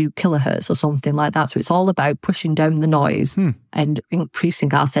up to a few kilohertz or something like that. So it's all about pushing down the noise and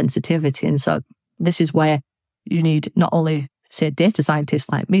increasing our sensitivity. And so this is where you need not only, say, data scientists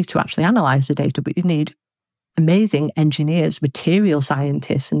like me to actually analyze the data, but you need amazing engineers, material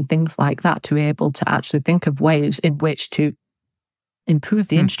scientists, and things like that to be able to actually think of ways in which to improve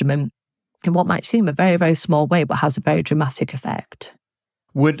the instrument in what might seem a very, very small way, but has a very dramatic effect.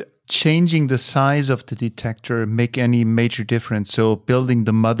 Would changing the size of the detector make any major difference? So building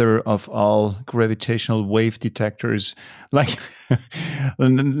the mother of all gravitational wave detectors, like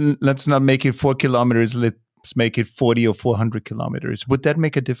let's not make it 4 kilometers, let's make it 40 or 400 kilometers. Would that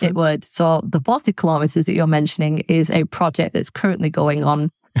make a difference? It would. So the 40 kilometers that you're mentioning is a project that's currently going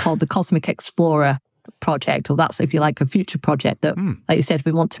on called the Cosmic Explorer project. Or that's, if you like, a future project that, like you said,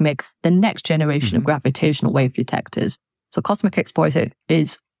 we want to make the next generation of gravitational wave detectors. So Cosmic Explorer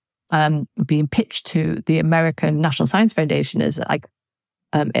is being pitched to the American National Science Foundation as like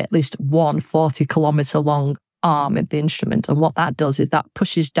at least one 40-kilometer long arm of the instrument. And what that does is that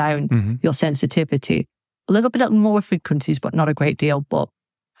pushes down your sensitivity a little bit at lower frequencies, but not a great deal. But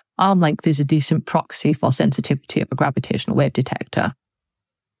arm length is a decent proxy for sensitivity of a gravitational wave detector.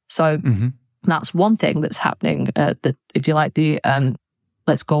 So that's one thing that's happening. That, if you like, the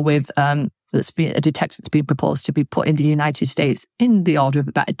let's go with that's been a detector that's been proposed to be put in the United States in the order of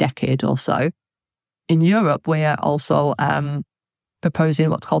about a decade or so. In Europe, we are also proposing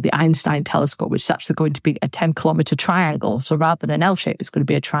what's called the Einstein telescope, which is actually going to be a 10-kilometer triangle. So rather than an L shape, it's going to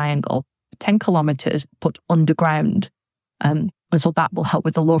be a triangle, 10 kilometers put underground. And so that will help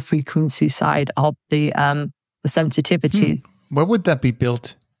with the low frequency side of the sensitivity. Where would that be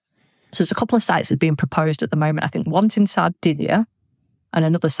built? So there's a couple of sites that are being proposed at the moment. I think one's in Sardinia, and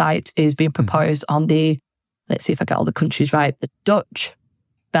another site is being proposed on the let's see if I get all the countries right, the Dutch,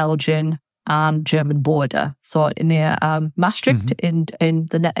 Belgian, and German border. So near Maastricht in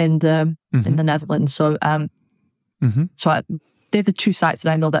the Netherlands. So they're the two sites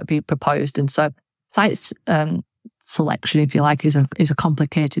that I know that are being proposed. And so sites selection, if you like, is a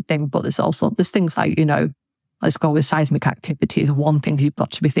complicated thing. But there's things like, let's go with seismic activity is one thing you've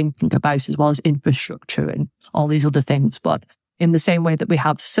got to be thinking about, as well as infrastructure and all these other things. But in the same way that we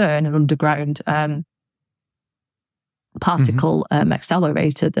have CERN, an underground particle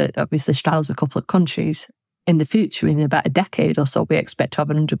accelerator that obviously straddles a couple of countries, in the future, in about a decade or so, we expect to have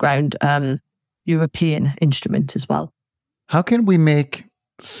an underground European instrument as well. How can we make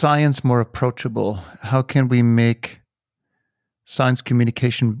science more approachable? How can we make science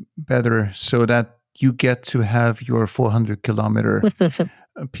communication better so that you get to have your 400-kilometer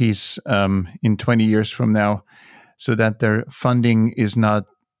piece in 20 years from now, so that their funding is not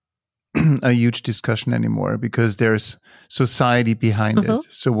a huge discussion anymore because there's society behind it.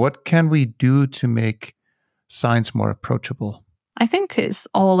 So what can we do to make science more approachable? I think it's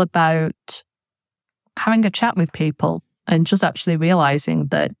all about having a chat with people and just actually realizing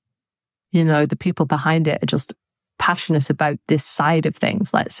that, the people behind it are just passionate about this side of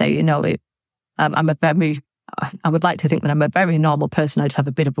things. Let's say, I would like to think that I'm a very normal person. I just have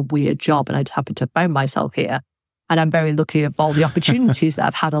a bit of a weird job and I just happen to have found myself here. And I'm very lucky of all the opportunities that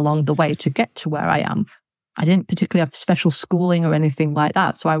I've had along the way to get to where I am. I didn't particularly have special schooling or anything like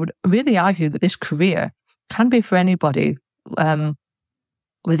that. So I would really argue that this career can be for anybody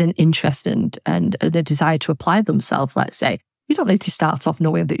with an interest and the desire to apply themselves, let's say. You don't need to start off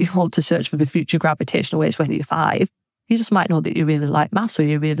knowing that you want to search for the future gravitational waves when you're 5. You just might know that you really like maths or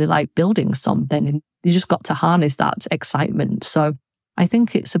you really like building something, and you just got to harness that excitement. So I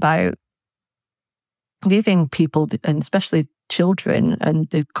think it's about giving people, and especially children and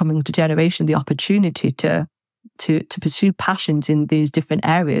the coming generation, the opportunity to pursue passions in these different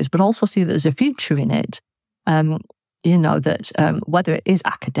areas, but also see that there's a future in it. That whether it is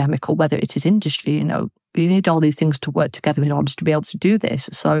academic or whether it is industry, you need all these things to work together in order to be able to do this.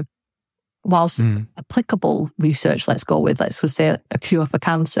 So whilst applicable research, let's just say a cure for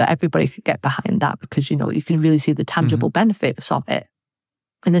cancer, everybody could get behind that because, you can really see the tangible benefits of it.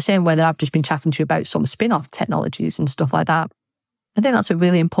 In the same way that I've just been chatting to you about some spin-off technologies and stuff like that, I think that's a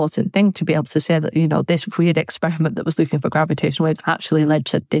really important thing to be able to say that, this weird experiment that was looking for gravitational waves actually led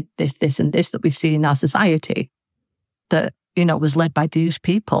to this and this that we see in our society that, was led by these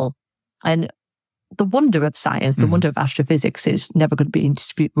people. And the wonder of science, the wonder of astrophysics is never going to be in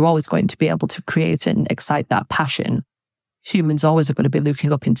dispute. We're always going to be able to create and excite that passion. Humans always are going to be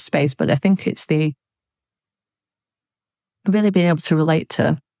looking up into space, but I think it's the really being able to relate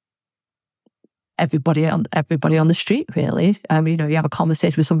to everybody on the street, really. You have a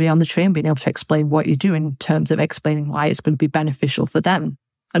conversation with somebody on the train, being able to explain what you do in terms of explaining why it's going to be beneficial for them,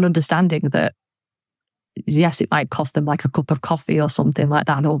 and understanding that, yes, it might cost them like a cup of coffee or something like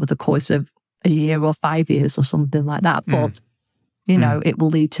that over the course of a year or 5 years or something like that. But, it will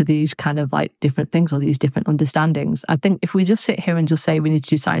lead to these kind of like different things or these different understandings. I think if we just sit here and just say we need to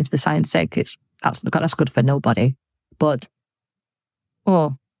do science for science sake, that's good for nobody. But,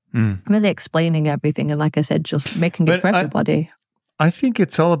 really explaining everything. And like I said, just making it for everybody. I think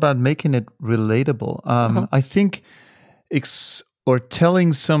it's all about making it relatable. I think or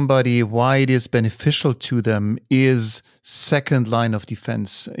telling somebody why it is beneficial to them is second line of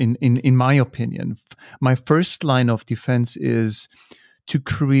defense, in my opinion. My first line of defense is to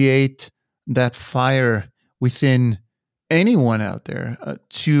create that fire within anyone out there,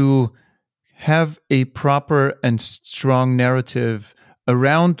 to have a proper and strong narrative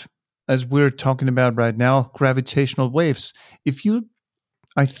around, as we're talking about right now, gravitational waves.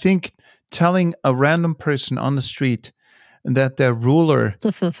 I think telling a random person on the street that their ruler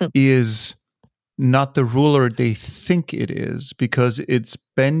is not the ruler they think it is, because it's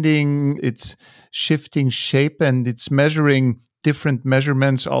bending, it's shifting shape, and it's measuring different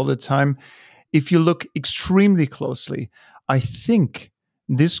measurements all the time. If you look extremely closely, I think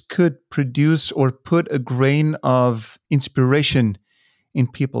this could produce or put a grain of inspiration in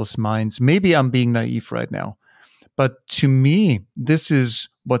people's minds. Maybe I'm being naive right now, but to me, this is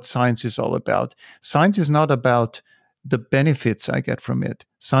what science is all about. Science is not about the benefits I get from it.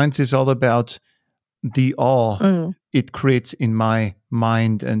 Science is all about the awe it creates in my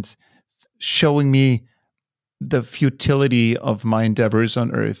mind and showing me the futility of my endeavors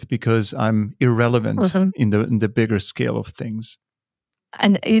on Earth because I'm irrelevant in the bigger scale of things.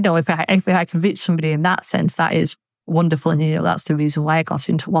 And, if I can reach somebody in that sense, that is wonderful. And, that's the reason why I got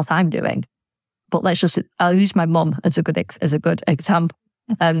into what I'm doing. But I'll use my mum as a good example,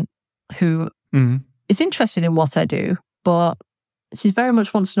 who is interested in what I do, but she very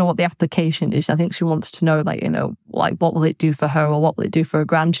much wants to know what the application is. I think she wants to know, like, what will it do for her, or what will it do for her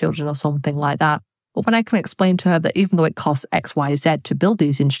grandchildren, or something like that. But when I can explain to her that even though it costs X, Y, Z to build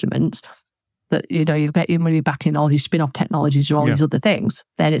these instruments, that, you get your money back in all these spin-off technologies or all these other things,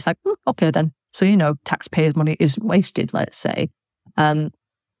 then it's like, okay, then. So, taxpayers' money isn't wasted, let's say.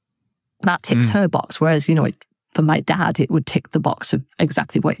 That ticks her box. Whereas, for my dad, it would tick the box of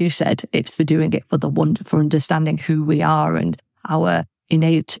exactly what you said. It's for doing it for the wonder, for understanding who we are and our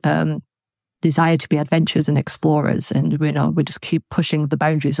innate desire to be adventurers and explorers. And, we just keep pushing the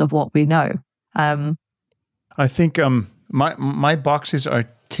boundaries of what we know. I think my boxes are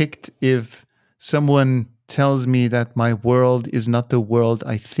ticked if someone tells me that my world is not the world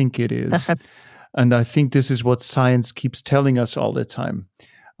I think it is. And I think this is what science keeps telling us all the time.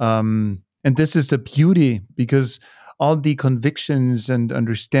 And this is the beauty, because all the convictions and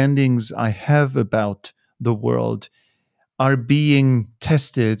understandings I have about the world are being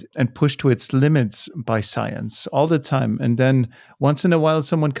tested and pushed to its limits by science all the time. And then once in a while,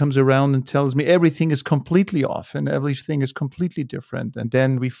 someone comes around and tells me everything is completely off and everything is completely different. And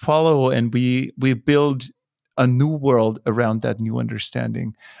then we follow and we build a new world around that new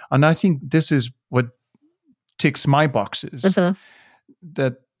understanding. And I think this is what ticks my boxes,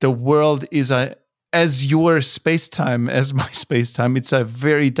 that the world is as your space-time, as my space-time, it's a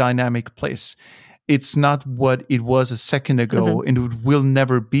very dynamic place. It's not what it was a second ago, and it will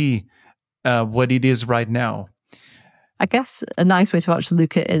never be what it is right now. I guess a nice way to actually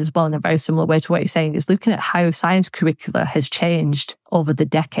look at it as well, in a very similar way to what you're saying, is looking at how science curricula has changed over the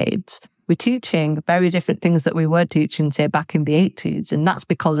decades. We're teaching very different things that we were teaching, say, back in the 80s, and that's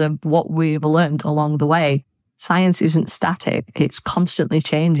because of what we've learned along the way. Science isn't static, it's constantly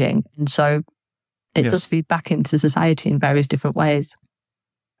changing. And so it does feed back into society in various different ways.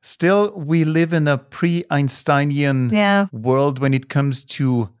 Still, we live in a pre-Einsteinian world when it comes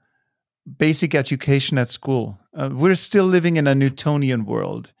to basic education at school. We're still living in a Newtonian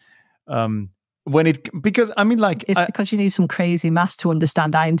world. Because you need some crazy maths to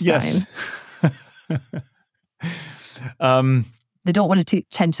understand Einstein. Yes. They don't want to teach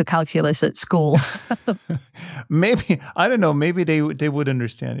tensor calculus at school. Maybe, I don't know, maybe they would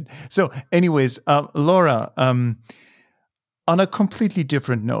understand it. So anyways, Laura, on a completely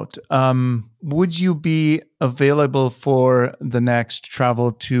different note, would you be available for the next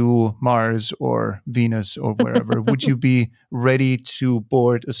travel to Mars or Venus or wherever? Would you be ready to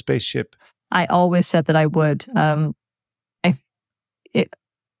board a spaceship? I always said that I would. I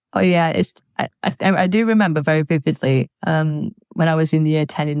do remember very vividly when I was in year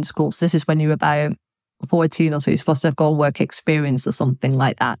 10 in school. So this is when you were about 14 or so. You're supposed to have gone work experience or something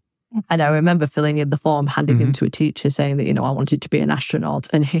like that. And I remember filling in the form, handing it to a teacher saying that, I wanted to be an astronaut.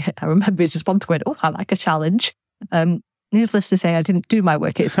 And I remember his response went, I like a challenge. Needless to say, I didn't do my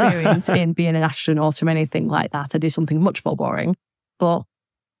work experience in being an astronaut or anything like that. I did something much more boring. But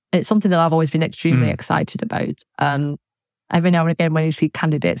it's something that I've always been extremely excited about. Every now and again, when you see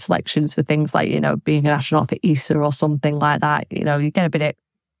candidate selections for things like, being an astronaut for ESA or something like that, you get a bit of,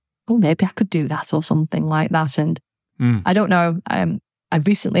 maybe I could do that or something like that. And I don't know. I've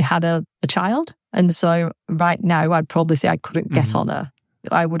recently had a child. And so right now, I'd probably say I wouldn't get on a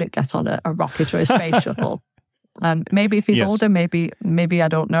rocket or a space shuttle. Maybe if he's older, maybe I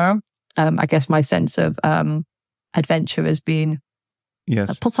don't know. I guess my sense of adventure has been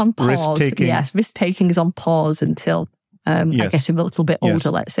put on pause. Risk-taking. Yes, risk-taking is on pause until I guess I'm a little bit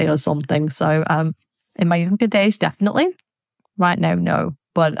older, let's say, or something. So in my younger days, definitely. Right now, no.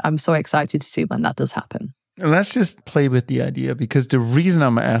 But I'm so excited to see when that does happen. Let's just play with the idea, because the reason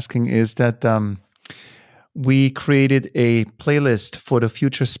I'm asking is that we created a playlist for the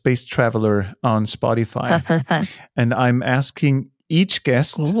future space traveler on Spotify. And I'm asking each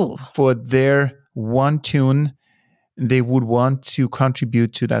guest for their one tune they would want to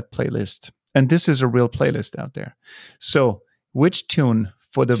contribute to that playlist. And this is a real playlist out there. So which tune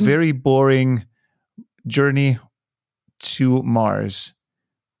for the very boring journey to Mars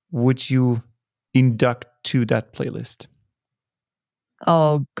would you induct to that playlist?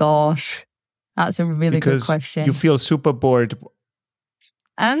 Oh, gosh. That's a really good question. You feel super bored.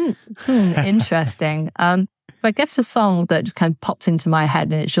 Interesting. But I guess a song that just kind of pops into my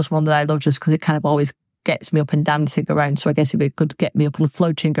head, and it's just one that I love just because it kind of always gets me up and dancing around. So I guess if it could get me up and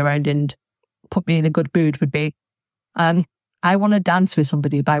floating around and put me in a good mood would be I Want to Dance with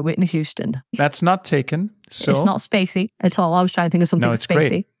Somebody by Whitney Houston. That's not taken. So it's not spacey at all. I was trying to think of something spacey.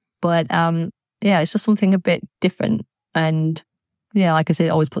 Great. But it's just something a bit different. And like I said, it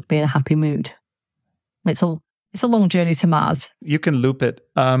always puts me in a happy mood. It's a long journey to Mars. You can loop it.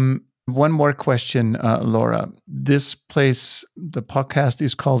 One more question, Laura. This place, the podcast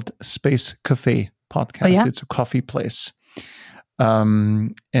is called Space Café Podcast. Oh, yeah? It's a coffee place.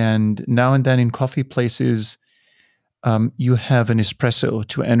 And now and then in coffee places, you have an espresso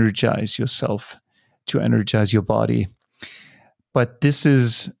to energize yourself, to energize your body. But this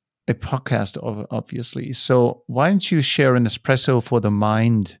is a podcast, obviously. So why don't you share an espresso for the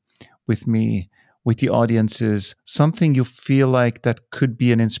mind with me, with the audiences, something you feel like that could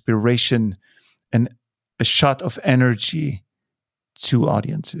be an inspiration and a shot of energy to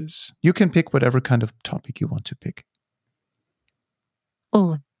audiences? You can pick whatever kind of topic you want to pick.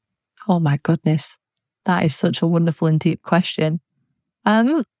 Oh my goodness. That is such a wonderful and deep question.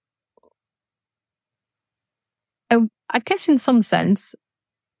 I guess in some sense,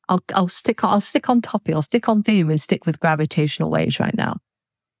 I'll stick on topic, I'll stick on theme and stick with gravitational waves right now.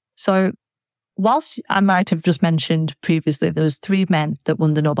 So whilst I might have just mentioned previously, there was 3 men that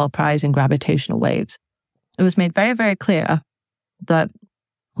won the Nobel Prize in gravitational waves. It was made very, very clear that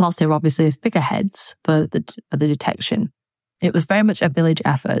whilst they were obviously figureheads for the detection, it was very much a village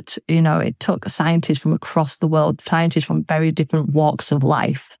effort. It took scientists from across the world, scientists from very different walks of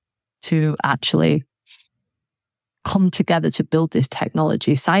life to actually come together to build this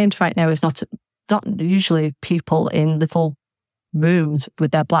technology. Science right now is not usually people in little rooms with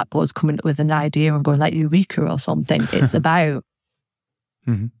their blackboards coming up with an idea and going like Eureka or something. It's about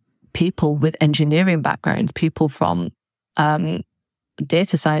people with engineering backgrounds, people from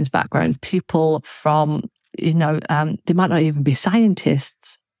data science backgrounds, people from, they might not even be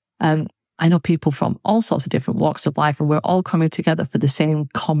scientists. I know people from all sorts of different walks of life, and we're all coming together for the same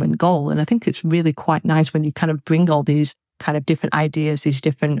common goal. And I think it's really quite nice when you kind of bring all these kind of different ideas, these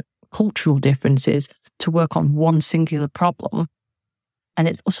different cultural differences to work on one singular problem. And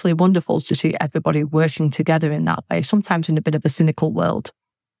it's utterly wonderful to see everybody working together in that way. Sometimes in a bit of a cynical world,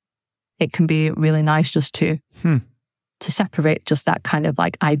 it can be really nice just to separate just that kind of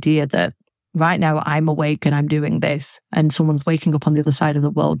like idea that right now I'm awake and I'm doing this, and someone's waking up on the other side of the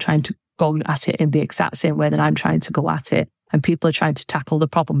world trying to go at it in the exact same way that I'm trying to go at it. And people are trying to tackle the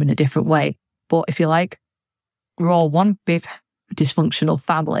problem in a different way. But if you like, we're all one big dysfunctional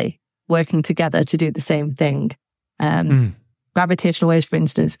family working together to do the same thing. Gravitational waves, for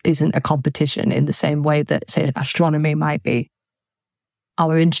instance, isn't a competition in the same way that, say, astronomy might be.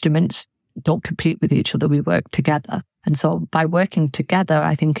 Our instruments don't compete with each other. We work together. And so by working together,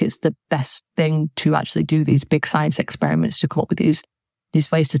 I think it's the best thing to actually do these big science experiments to come up with these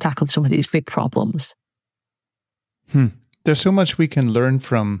ways to tackle some of these big problems. There's so much we can learn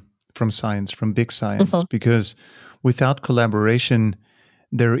from science, from big science, because without collaboration,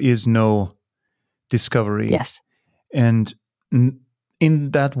 there is no discovery. Yes. And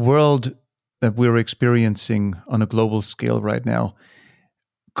in that world that we're experiencing on a global scale right now,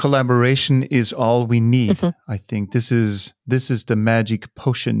 collaboration is all we need. I think this is the magic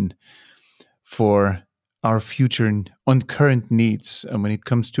potion for our future and current needs. And when it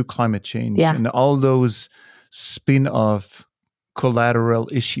comes to climate change and all those spin-off collateral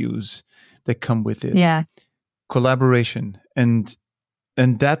issues that come with it. Yeah. Collaboration. And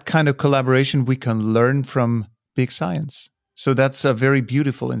that kind of collaboration we can learn from big science. So that's a very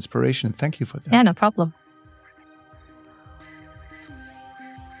beautiful inspiration. Thank you for that. Yeah, no problem.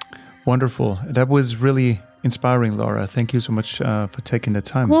 Wonderful. That was really inspiring, Laura. Thank you so much for taking the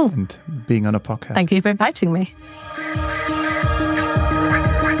time and being on a podcast. Thank you for inviting me.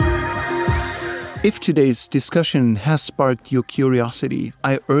 If today's discussion has sparked your curiosity,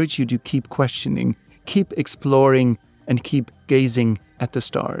 I urge you to keep questioning, keep exploring, and keep gazing at the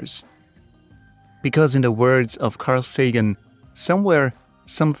stars. Because in the words of Carl Sagan, somewhere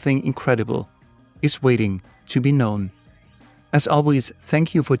something incredible is waiting to be known. As always,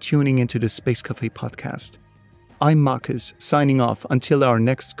 thank you for tuning into the Space Café Podcast. I'm Markus, signing off until our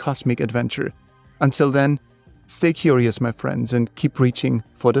next cosmic adventure. Until then, stay curious, my friends, and keep reaching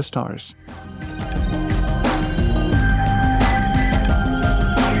for the stars.